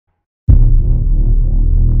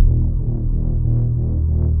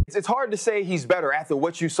It's hard to say he's better after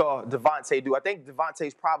what you saw Devontae do. I think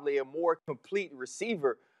Devontae's probably a more complete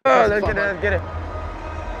receiver. Oh, let's get it, let's get it.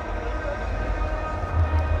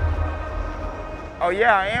 Oh,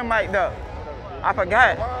 yeah, I am mic'd up. I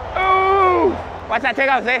forgot. Ooh! Watch that take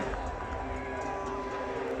off, Zay.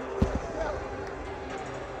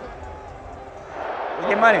 Let's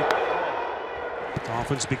get money.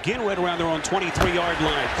 Dolphins begin right around their own 23-yard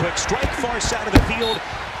line. Quick strike far side of the field.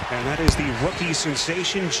 And that is the rookie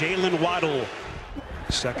sensation, Jaylen Waddle.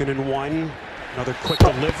 2nd and 1. Another quick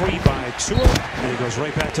delivery by Tua. And he goes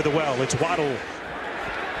right back to the well. It's Waddle.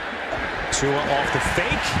 Tua off the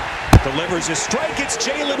fake. Delivers a strike. It's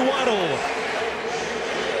Jaylen Waddle.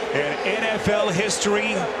 And NFL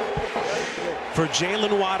history for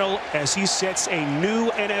Jaylen Waddle as he sets a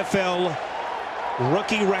new NFL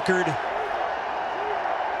rookie record.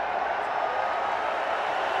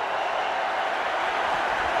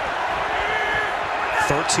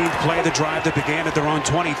 13th play of the drive that began at their own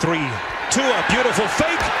 23. Tua, beautiful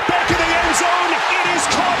fake, back in the end zone. It is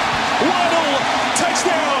caught. Waddle,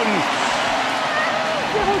 touchdown.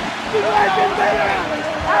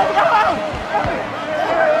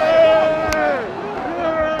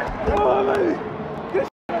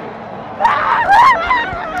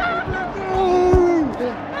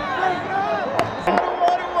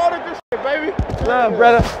 Love,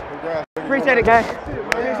 brother. Appreciate it, guys.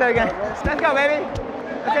 Appreciate it, guys. Let's go, baby.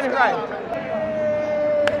 Let's finish right.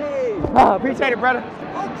 Oh, appreciate it, brother.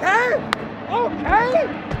 Okay. Okay.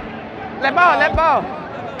 Let ball, let ball.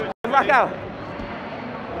 Let's rock out.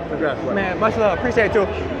 Man, much love. Appreciate it, too.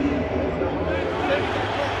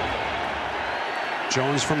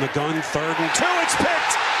 Jones from the gun, 3rd and 2. It's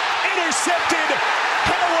picked. Intercepted.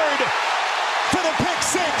 Howard for the pick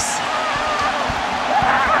 6.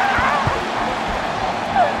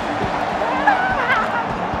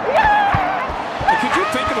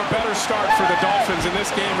 Start for the Dolphins in this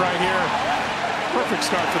game right here. Perfect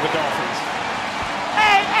start for the Dolphins.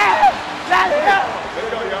 Hey, hey, let's go.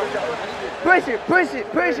 Push it, push it,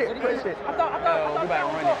 push it, push it. We about to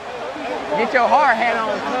run it. Get your hard hat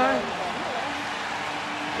on, son.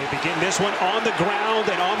 They begin this one on the ground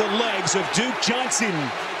and on the legs of Duke Johnson.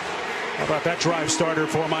 How about that drive starter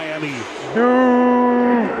for Miami?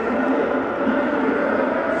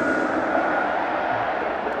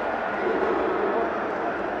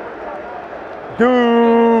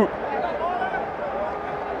 Dude.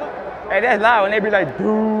 Hey, that's loud when they be like,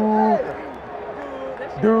 dude.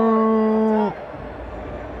 Dude.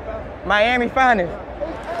 Miami finest.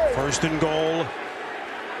 1st and goal.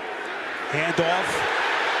 Handoff.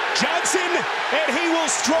 Johnson, and he will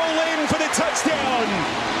stroll in for the touchdown.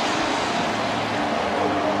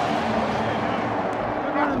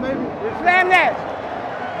 Slam that.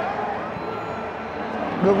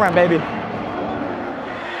 Good run, baby.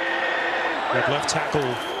 That left tackle.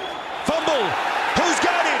 Fumble. Who's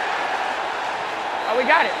got it? Oh, we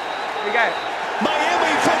got it. We got it.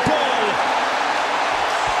 Miami football.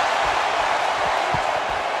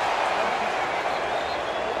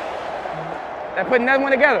 They're putting another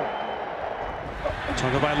one together.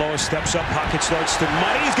 Tagovailoa steps up. Pocket starts to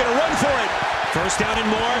muddy. He's going to run for it. 1st down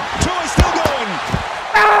and more. Tua is still going.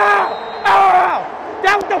 Oh! Oh!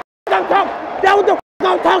 That was the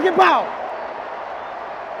I'm talking about.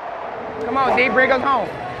 Come on, D, bring us home.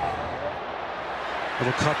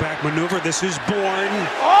 Little cutback maneuver. This is Bourne.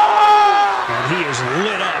 Oh! And he is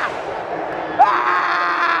lit up.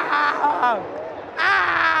 Ah!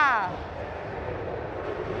 Ah!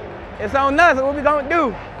 It's on us. What we gonna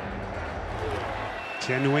do?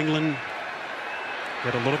 Can New England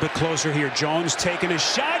get a little bit closer here? Jones taking a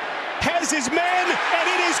shot. Has his man, and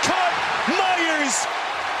it is caught. Myers.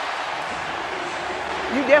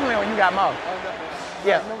 You definitely when you got Mo.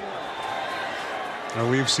 Yeah.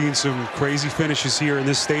 We've seen some crazy finishes here in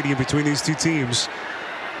this stadium between these two teams.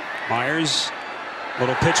 Myers,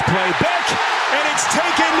 little pitch play back, and it's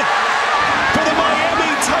taken for the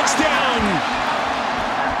Miami touchdown.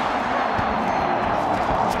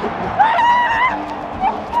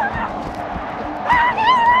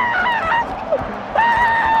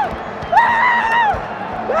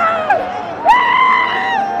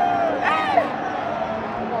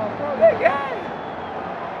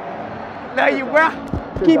 Love you, bro.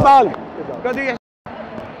 Keep balling. Go do your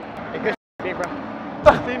Hey, good shit, bro.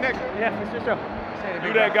 See you next year. Yeah, for sure.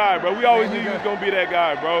 You that guy, bro. We always knew you was going to be that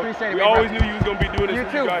guy, bro. Appreciate it, we always knew you was going to be doing this you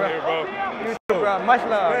when too, you got bro. here, bro. You too, bro. Much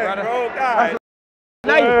love, brother. Bro, God.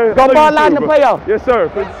 Go ball out in the playoff. Yes, sir.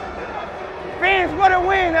 Fans for the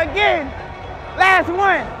win again. Last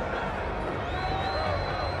one.